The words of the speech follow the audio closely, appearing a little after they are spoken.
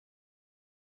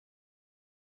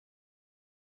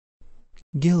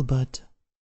Gilbert.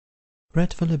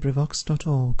 Ellis.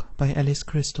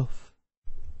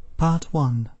 Part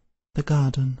I. The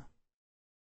Garden.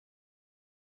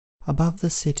 Above the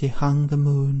city hung the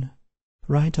moon,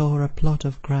 right o'er a plot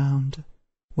of ground,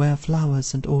 where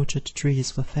flowers and orchard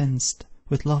trees were fenced,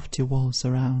 with lofty walls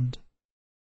around.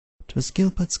 'Twas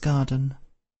Gilbert's garden.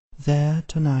 There,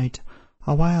 to-night,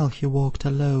 awhile he walked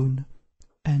alone,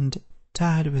 and,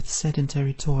 tired with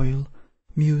sedentary toil,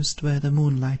 mused where the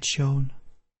moonlight shone.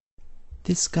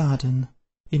 This garden,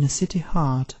 in a city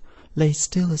heart, lay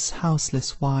still as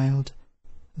houseless wild,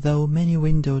 though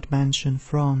many-windowed mansion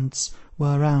fronts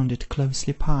were round it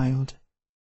closely piled.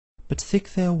 But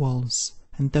thick their walls,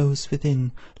 and those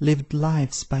within lived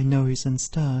lives by noise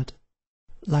unstirred.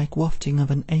 Like wafting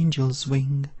of an angel's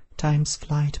wing, time's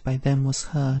flight by them was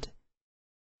heard.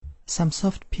 Some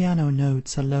soft piano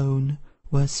notes alone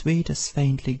were sweet as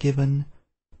faintly given,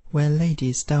 where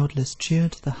ladies doubtless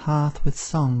cheered the hearth with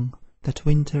song, that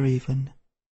winter even.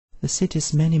 The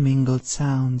city's many mingled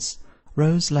sounds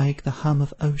rose like the hum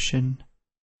of ocean.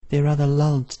 They rather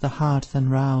lulled the heart than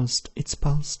roused its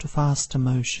pulse to faster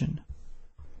motion.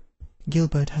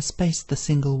 Gilbert has paced the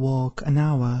single walk an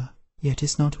hour, yet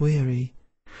is not weary,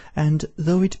 and,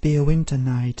 though it be a winter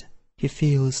night, he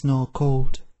feels nor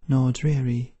cold nor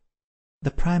dreary.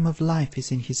 The prime of life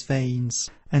is in his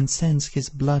veins, and sends his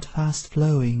blood fast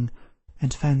flowing,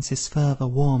 and fancy's fervour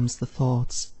warms the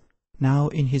thoughts now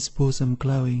in his bosom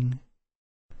glowing.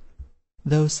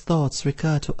 Those thoughts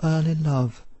recur to early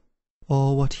love,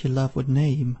 or what he love would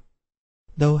name,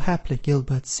 though haply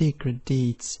Gilbert's secret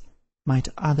deeds might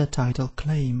other title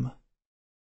claim.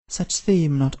 Such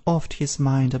theme not oft his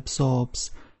mind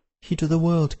absorbs, he to the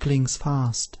world clings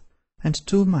fast, and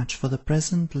too much for the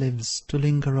present lives to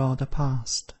linger o'er the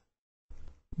past.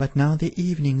 But now the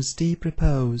evening's deep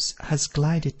repose has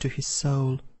glided to his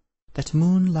soul, that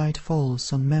moonlight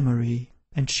falls on memory,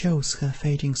 and shows her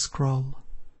fading scroll.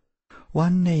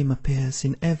 One name appears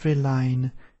in every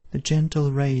line, the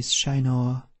gentle rays shine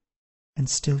o'er, and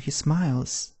still he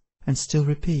smiles, and still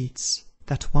repeats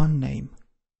that one name,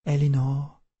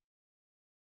 Elinor.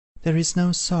 There is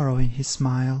no sorrow in his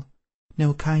smile,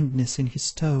 no kindness in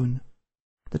his tone.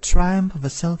 The triumph of a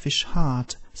selfish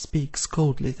heart speaks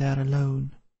coldly there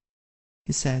alone.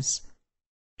 He says,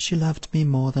 "She loved me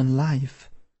more than life,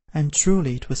 and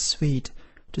truly it was sweet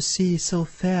to see so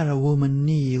fair a woman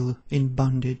kneel in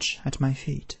bondage at my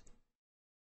feet.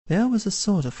 There was a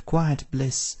sort of quiet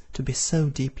bliss to be so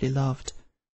deeply loved,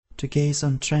 to gaze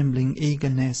on trembling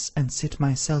eagerness and sit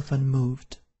myself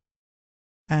unmoved.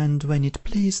 And when it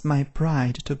pleased my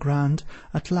pride to grant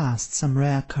at last some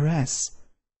rare caress,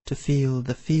 to feel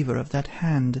the fever of that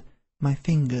hand my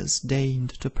fingers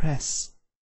deigned to press.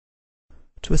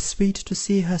 'Twas sweet to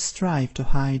see her strive to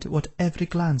hide what every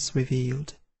glance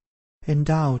revealed,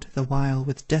 endowed the while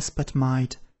with despot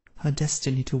might her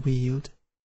destiny to wield.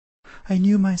 I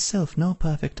knew myself no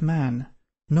perfect man,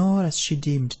 nor as she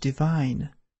deemed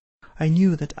divine. I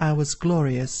knew that I was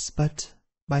glorious but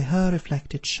by her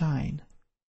reflected shine.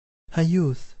 Her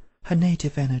youth, her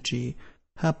native energy,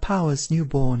 her powers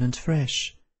new-born and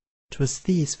fresh, 'twas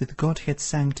these with God had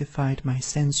sanctified my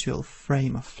sensual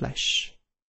frame of flesh.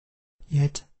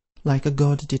 Yet, like a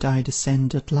god did I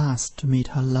descend at last to meet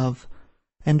her love,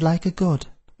 and like a god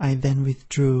I then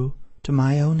withdrew to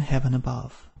my own heaven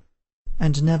above.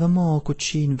 And never more could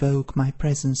she invoke my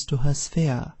presence to her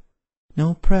sphere.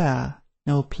 No prayer,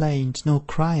 no plaint, no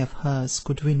cry of hers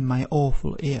could win my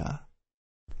awful ear.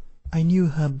 I knew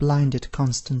her blinded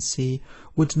constancy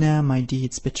would ne'er my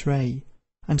deeds betray,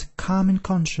 and calm in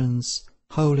conscience,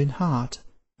 whole in heart,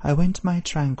 I went my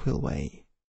tranquil way.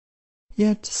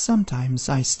 Yet sometimes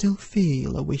I still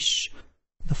feel a wish,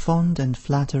 the fond and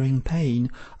flattering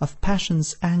pain of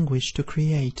passion's anguish to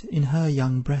create in her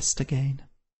young breast again.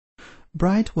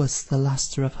 Bright was the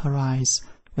lustre of her eyes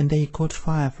when they caught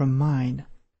fire from mine.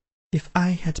 If I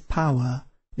had power,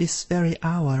 this very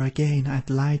hour again I'd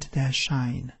light their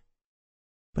shine.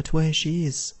 But where she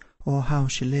is, or how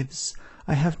she lives,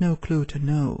 I have no clue to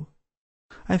know.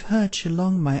 I've heard she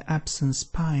long my absence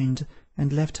pined,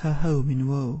 and left her home in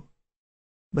woe.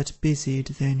 But busied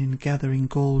then in gathering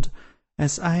gold,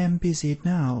 as I am busied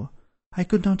now, I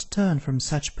could not turn from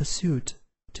such pursuit,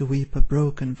 to weep a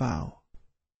broken vow.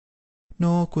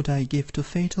 Nor could I give to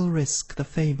fatal risk the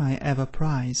fame I ever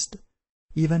prized.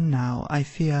 Even now, I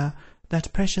fear,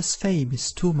 that precious fame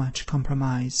is too much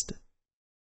compromised.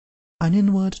 An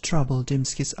inward trouble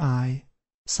dims his eye,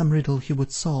 some riddle he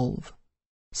would solve,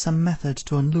 some method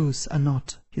to unloose a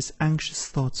knot his anxious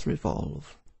thoughts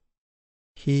revolve.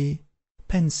 He,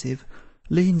 pensive,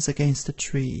 leans against a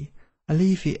tree, a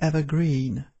leafy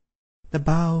evergreen, The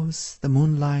boughs, the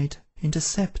moonlight,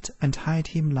 intercept and hide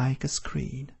him like a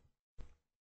screen.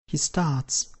 He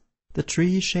starts, the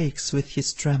tree shakes with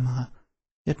his tremor,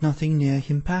 yet nothing near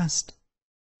him passed.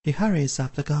 He hurries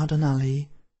up the garden alley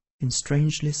in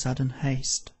strangely sudden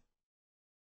haste.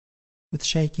 With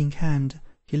shaking hand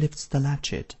he lifts the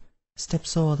latchet,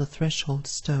 steps o'er the threshold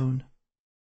stone.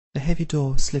 The heavy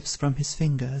door slips from his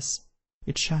fingers,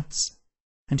 it shuts,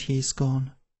 and he is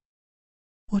gone.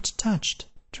 What touched,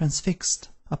 transfixed,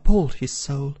 appalled his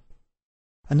soul?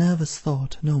 A nervous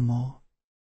thought, no more.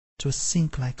 'Twas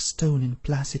sink like stone in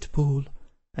placid pool,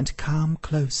 and calm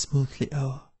close smoothly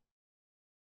o'er.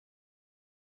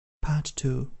 Part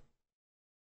II.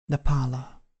 The Parlour.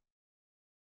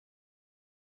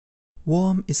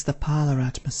 Warm is the parlour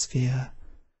atmosphere,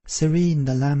 serene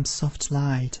the lamp's soft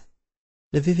light.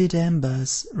 The vivid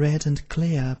embers, red and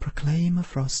clear, proclaim a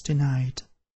frosty night.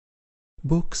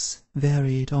 Books,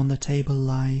 varied, on the table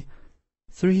lie,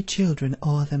 3 children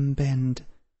o'er them bend,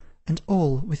 and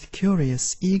all with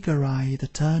curious, eager eye the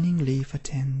turning leaf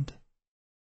attend.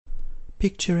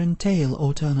 Picture and tale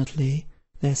alternately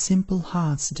their simple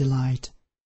hearts delight,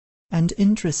 and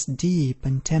interest deep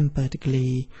and tempered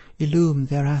glee illume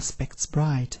their aspects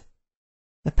bright.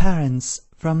 The parents,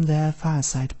 from their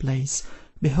fireside place,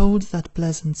 behold that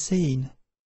pleasant scene,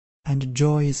 and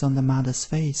joy is on the mother's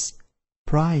face,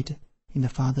 pride in the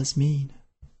father's mien.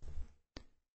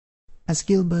 As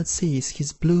Gilbert sees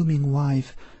his blooming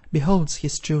wife, beholds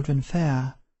his children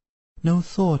fair, no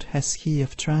thought has he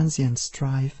of transient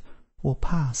strife, or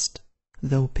past,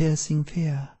 though piercing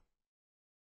fear.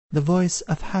 The voice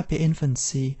of happy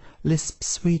infancy lisps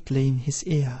sweetly in his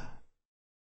ear.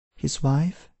 His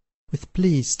wife, with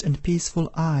pleased and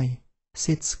peaceful eye,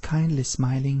 sits kindly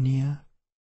smiling near.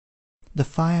 The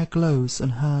fire glows on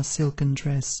her silken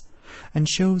dress, and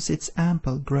shows its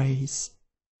ample grace,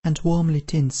 and warmly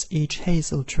tints each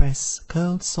hazel tress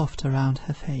curled soft around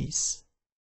her face.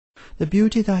 The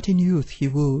beauty that in youth he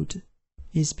wooed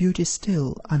is beauty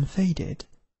still unfaded,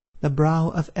 the brow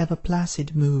of ever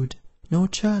placid mood no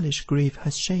churlish grief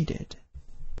has shaded.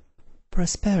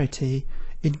 Prosperity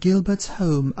in Gilbert's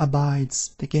home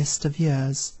abides, the guest of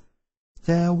years.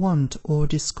 There want or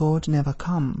discord never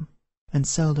come, and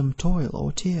seldom toil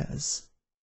or tears.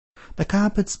 The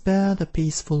carpets bear the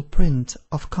peaceful print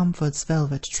of comfort's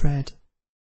velvet tread,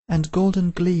 and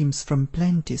golden gleams from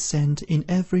plenty sent in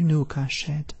every nook are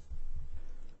shed.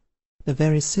 The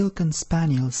very silken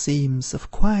spaniel seems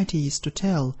of quiet ease to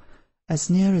tell, as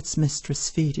near its mistress'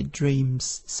 feet it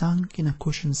dreams, sunk in a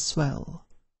cushion's swell.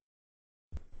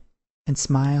 And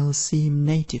smiles seem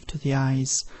native to the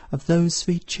eyes of those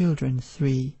sweet children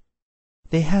 3.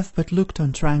 They have but looked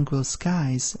on tranquil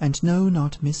skies, and know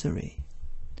not misery.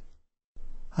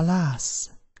 Alas!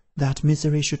 that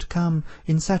misery should come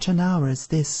in such an hour as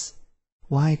this,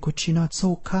 why could she not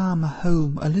so calm a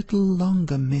home a little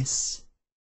longer miss?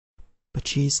 But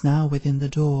she is now within the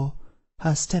door,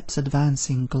 her steps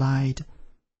advancing glide,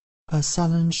 her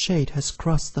sullen shade has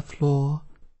crossed the floor,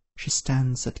 she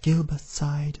stands at Gilbert's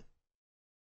side.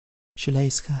 She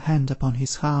lays her hand upon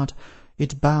his heart,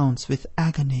 it bounds with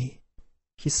agony.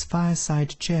 His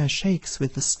fireside chair shakes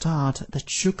with the start that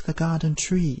shook the garden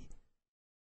tree.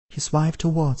 His wife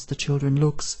towards the children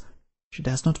looks, she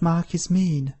does not mark his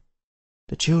mien.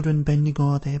 The children bending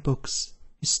o'er their books,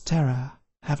 his terror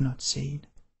have not seen.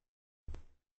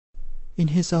 In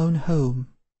his own home,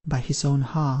 by his own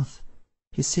hearth,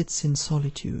 he sits in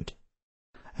solitude,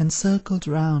 and circled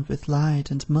round with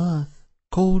light and mirth,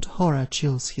 cold horror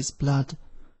chills his blood.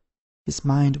 His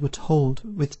mind would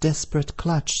hold with desperate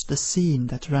clutch the scene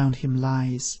that round him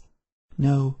lies.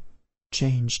 No,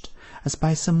 changed, as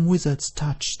by some wizard's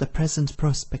touch the present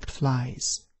prospect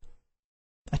flies.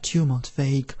 A tumult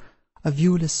vague, a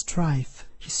viewless strife,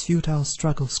 his futile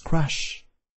struggles crush.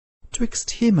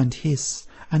 'Twixt him and his,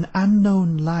 an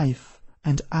unknown life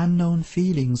and unknown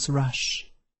feelings rush.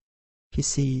 He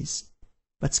sees,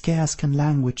 but scarce can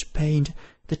language paint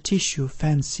the tissue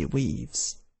fancy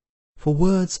weaves, for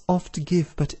words oft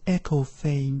give but echo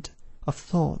faint of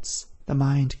thoughts the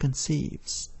mind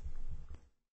conceives.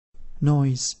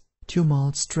 Noise,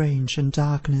 tumult strange, and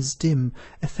darkness dim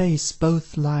efface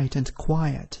both light and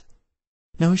quiet.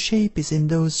 No shape is in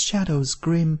those shadows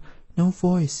grim, no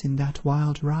voice in that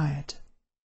wild riot.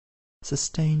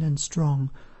 Sustained and strong,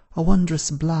 a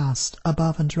wondrous blast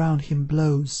above and round him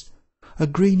blows, a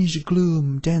greenish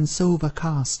gloom dense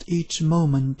overcast each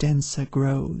moment denser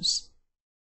grows.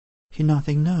 He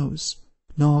nothing knows,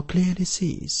 nor clearly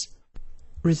sees.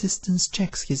 Resistance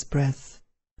checks his breath,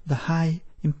 the high,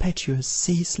 impetuous,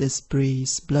 ceaseless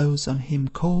breeze blows on him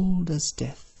cold as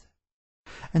death.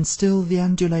 and still the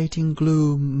undulating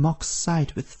gloom Mocks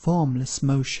sight with formless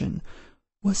motion.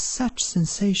 Was such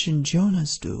sensation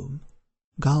Jonah's doom,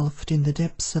 gulfed in the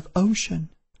depths of ocean?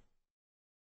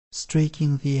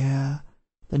 Streaking the air,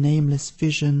 the nameless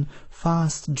vision,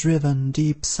 fast driven,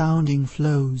 deep-sounding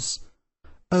flows.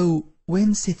 Oh,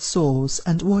 whence it soars,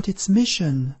 and what its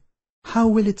mission? How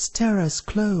will its terrors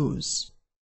close?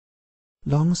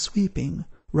 Long-sweeping,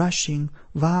 rushing,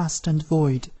 vast and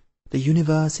void, the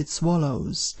universe it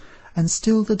swallows, and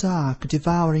still the dark,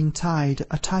 devouring tide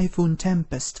a typhoon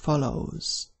tempest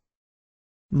follows.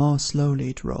 More slowly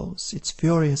it rolls, its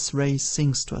furious race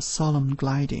sinks to a solemn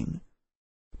gliding.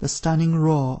 The stunning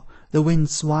roar, the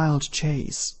wind's wild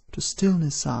chase, to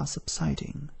stillness are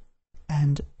subsiding.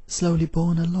 And, slowly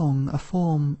borne along, a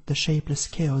form the shapeless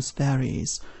chaos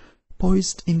varies,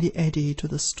 poised in the eddy to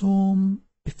the storm,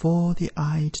 before the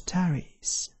eye it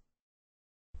tarries.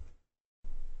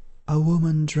 A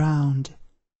woman drowned,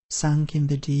 sunk in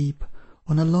the deep,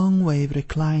 on a long wave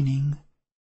reclining,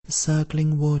 the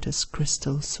circling waters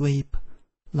crystal sweep,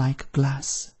 like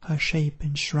glass her shape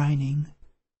enshrining.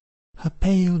 Her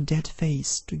pale dead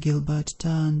face to Gilbert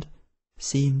turned,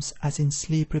 seems as in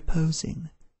sleep reposing.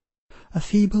 A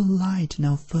feeble light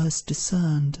now first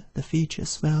discerned, the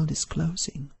features well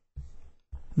disclosing.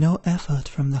 No effort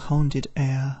from the haunted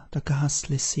air the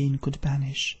ghastly scene could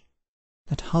banish.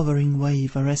 That hovering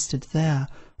wave arrested there,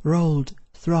 rolled,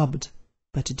 throbbed,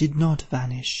 but did not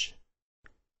vanish.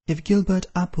 If Gilbert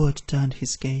upward turned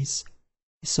his gaze,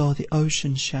 he saw the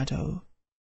ocean shadow.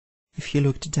 If he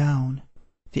looked down,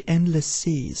 the endless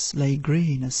seas lay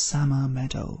green as summer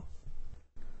meadow.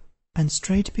 And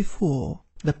straight before,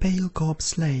 the pale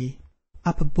corpse lay,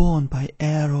 upborne by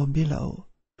air or billow,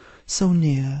 so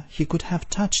near he could have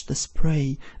touched the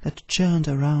spray that churned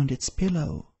around its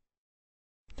pillow.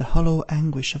 The hollow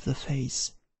anguish of the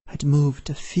face had moved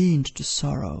a fiend to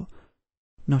sorrow.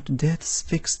 Not death's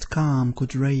fixed calm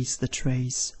could raise the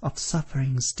trace of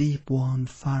suffering's deep-worn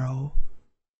furrow.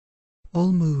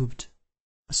 All moved,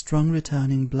 a strong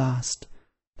returning blast,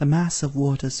 the mass of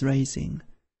waters raising,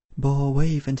 bore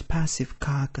wave and passive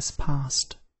carcass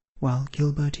past, while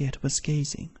Gilbert yet was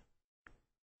gazing.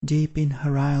 Deep in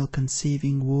her isle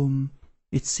conceiving womb,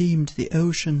 it seemed the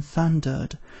ocean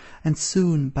thundered, and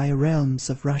soon by realms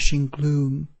of rushing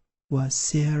gloom were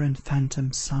seer and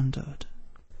phantom sundered.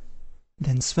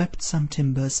 Then swept some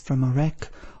timbers from a wreck,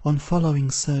 on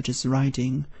following surges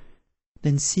riding,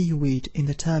 then seaweed in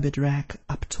the turbid wrack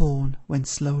uptorn went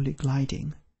slowly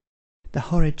gliding. The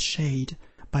horrid shade,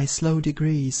 by slow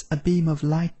degrees, a beam of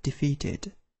light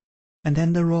defeated, and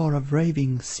then the roar of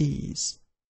raving seas,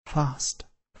 fast,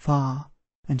 far,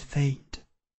 and faint,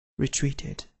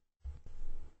 retreated.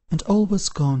 And all was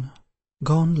gone,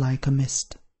 gone like a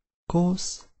mist,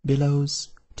 course, billows,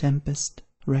 tempest,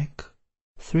 wreck.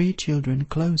 3 children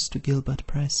close to Gilbert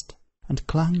pressed, and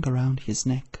clung around his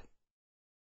neck.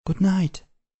 "Good night,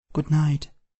 good night,"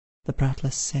 the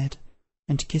Pratless said,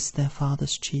 and kissed their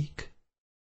father's cheek.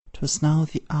 'Twas now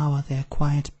the hour their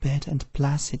quiet bed and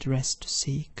placid rest to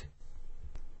seek.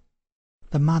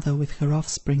 The mother with her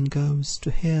offspring goes to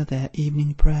hear their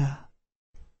evening prayer.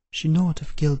 She naught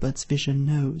of Gilbert's vision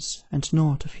knows, and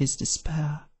naught of his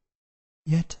despair.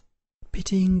 Yet,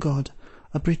 pitying God,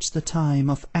 abridge the time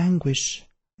of anguish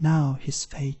now his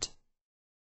fate.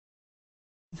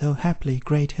 Though haply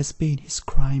great has been his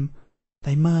crime,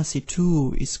 thy mercy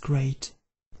too is great.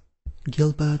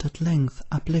 Gilbert at length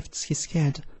uplifts his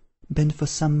head, bent for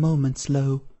some moments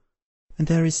low, and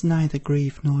there is neither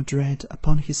grief nor dread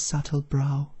upon his subtle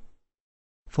brow.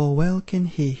 For well can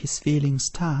he his feelings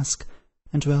task,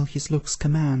 and well his looks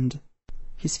command,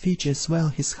 his features well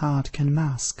his heart can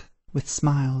mask, with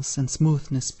smiles and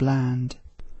smoothness bland.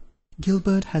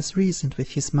 Gilbert has reasoned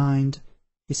with his mind,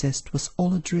 he says 'twas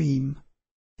all a dream.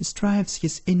 He strives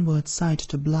his inward sight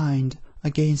to blind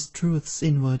against truth's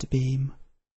inward beam.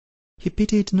 He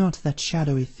pitied not that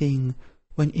shadowy thing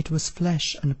when it was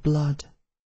flesh and blood,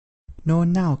 nor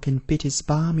now can pity's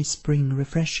balmy spring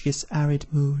refresh his arid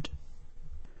mood.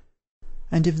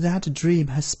 And if that dream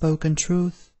has spoken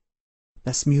truth,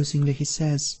 thus musingly he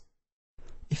says,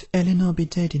 if Elinor be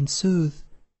dead in sooth,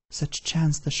 such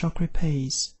chance the shock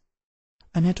repays.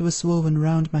 A net was woven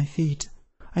round my feet,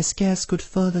 I scarce could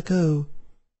further go,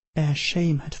 ere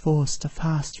shame had forced a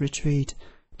fast retreat,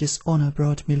 dishonour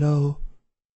brought me low.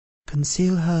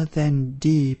 Conceal her then,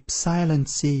 deep, silent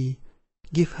sea,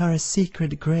 give her a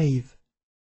secret grave.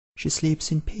 She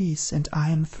sleeps in peace, and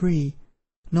I am free,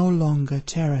 no longer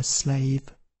terror's slave.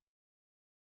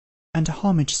 And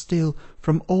homage still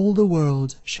from all the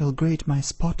world shall greet my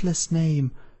spotless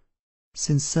name,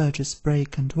 since surges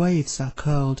break and waves are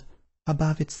curled,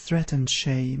 above its threatened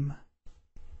shame.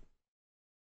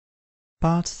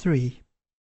 Part III.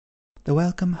 The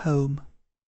Welcome Home.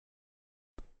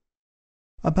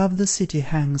 Above the city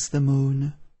hangs the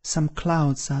moon, some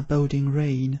clouds are boding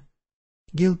rain.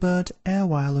 Gilbert,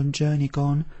 erewhile on journey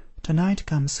gone, to-night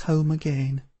comes home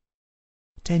again.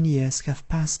 10 years have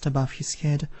passed above his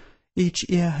head, each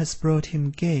year has brought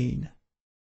him gain.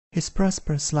 His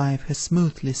prosperous life has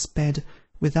smoothly sped,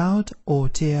 without or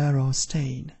tear or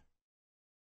stain.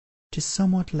 'Tis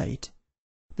somewhat late.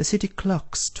 The city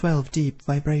clocks 12 deep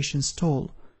vibrations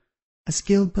toll, as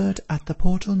Gilbert at the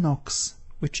portal knocks,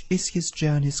 which is his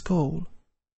journey's goal.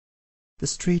 The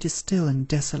street is still and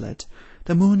desolate,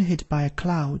 the moon hid by a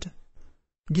cloud.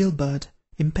 Gilbert,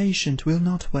 impatient, will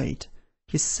not wait,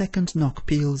 his second knock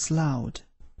peals loud.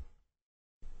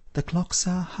 The clocks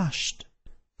are hushed,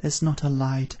 there's not a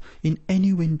light in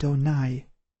any window nigh,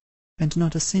 and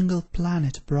not a single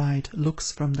planet bright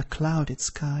looks from the clouded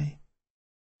sky.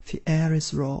 The air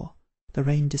is raw, the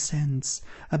rain descends,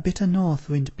 a bitter north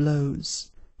wind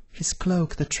blows. His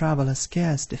cloak the traveller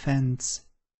scarce defends.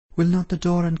 Will not the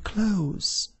door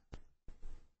unclose?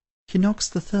 He knocks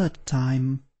the 3rd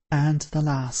time, and the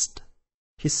last.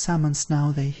 His summons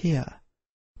now they hear.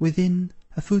 Within,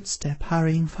 a footstep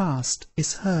hurrying fast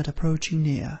is heard approaching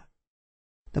near.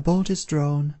 The bolt is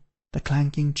drawn, the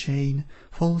clanking chain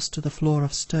falls to the floor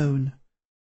of stone,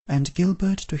 and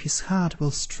Gilbert to his heart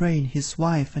will strain his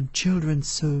wife and children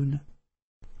soon.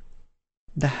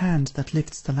 The hand that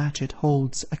lifts the latchet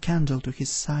holds a candle to his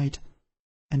side,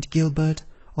 and Gilbert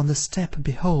on the step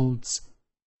beholds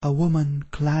a woman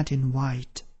clad in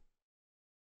white.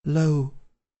 Lo!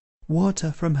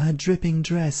 water from her dripping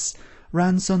dress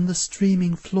runs on the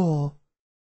streaming floor.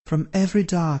 From every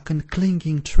dark and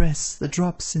clinging tress the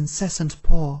drops incessant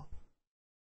pour.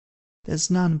 There's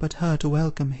none but her to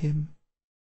welcome him.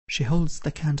 She holds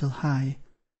the candle high,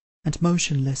 and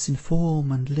motionless in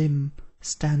form and limb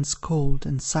stands cold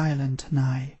and silent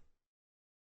nigh.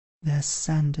 There's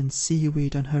sand and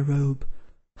seaweed on her robe,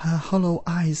 her hollow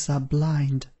eyes are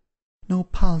blind. No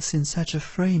pulse in such a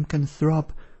frame can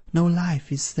throb, no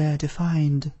life is there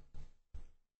defined.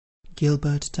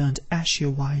 Gilbert turned ashy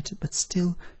white, but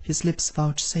still his lips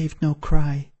vouchsafed no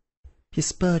cry. He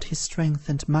spurred his strength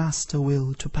and master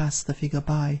will to pass the figure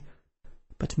by,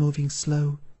 but moving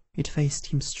slow, it faced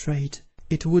him straight,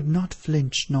 it would not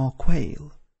flinch nor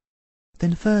quail.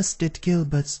 Then first did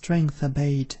Gilbert's strength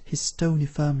abate, his stony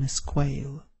firmness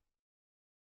quail.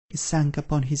 He sank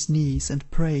upon his knees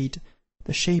and prayed,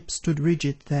 the shape stood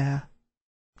rigid there.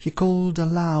 He called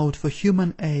aloud for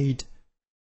human aid,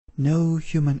 no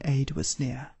human aid was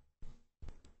near.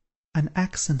 An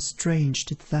accent strange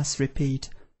did thus repeat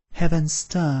Heaven's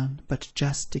stern but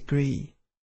just decree.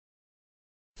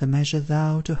 The measure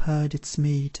thou to her didst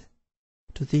mete,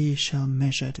 to thee shall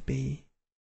measured be.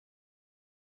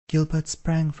 Gilbert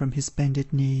sprang from his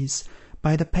bended knees,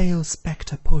 by the pale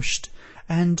spectre pushed,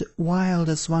 and, wild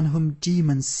as one whom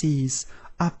demons seize,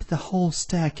 up the whole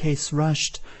staircase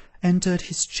rushed, entered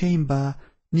his chamber,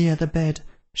 near the bed,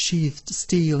 sheathed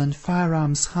steel and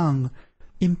firearms hung.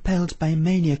 Impelled by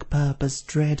maniac purpose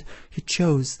dread, he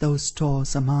chose those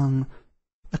stores among.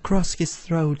 Across his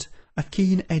throat a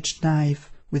keen-edged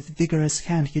knife with vigorous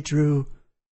hand he drew.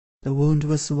 The wound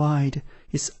was wide,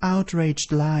 his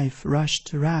outraged life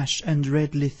rushed rash and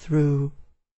redly through.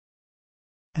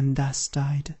 And thus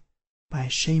died, by a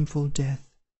shameful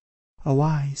death, a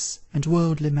wise and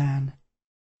worldly man,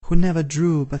 who never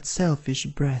drew but selfish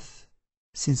breath,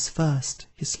 since first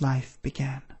his life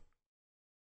began.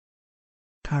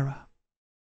 Currer.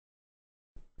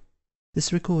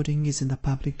 This recording is in the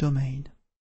public domain.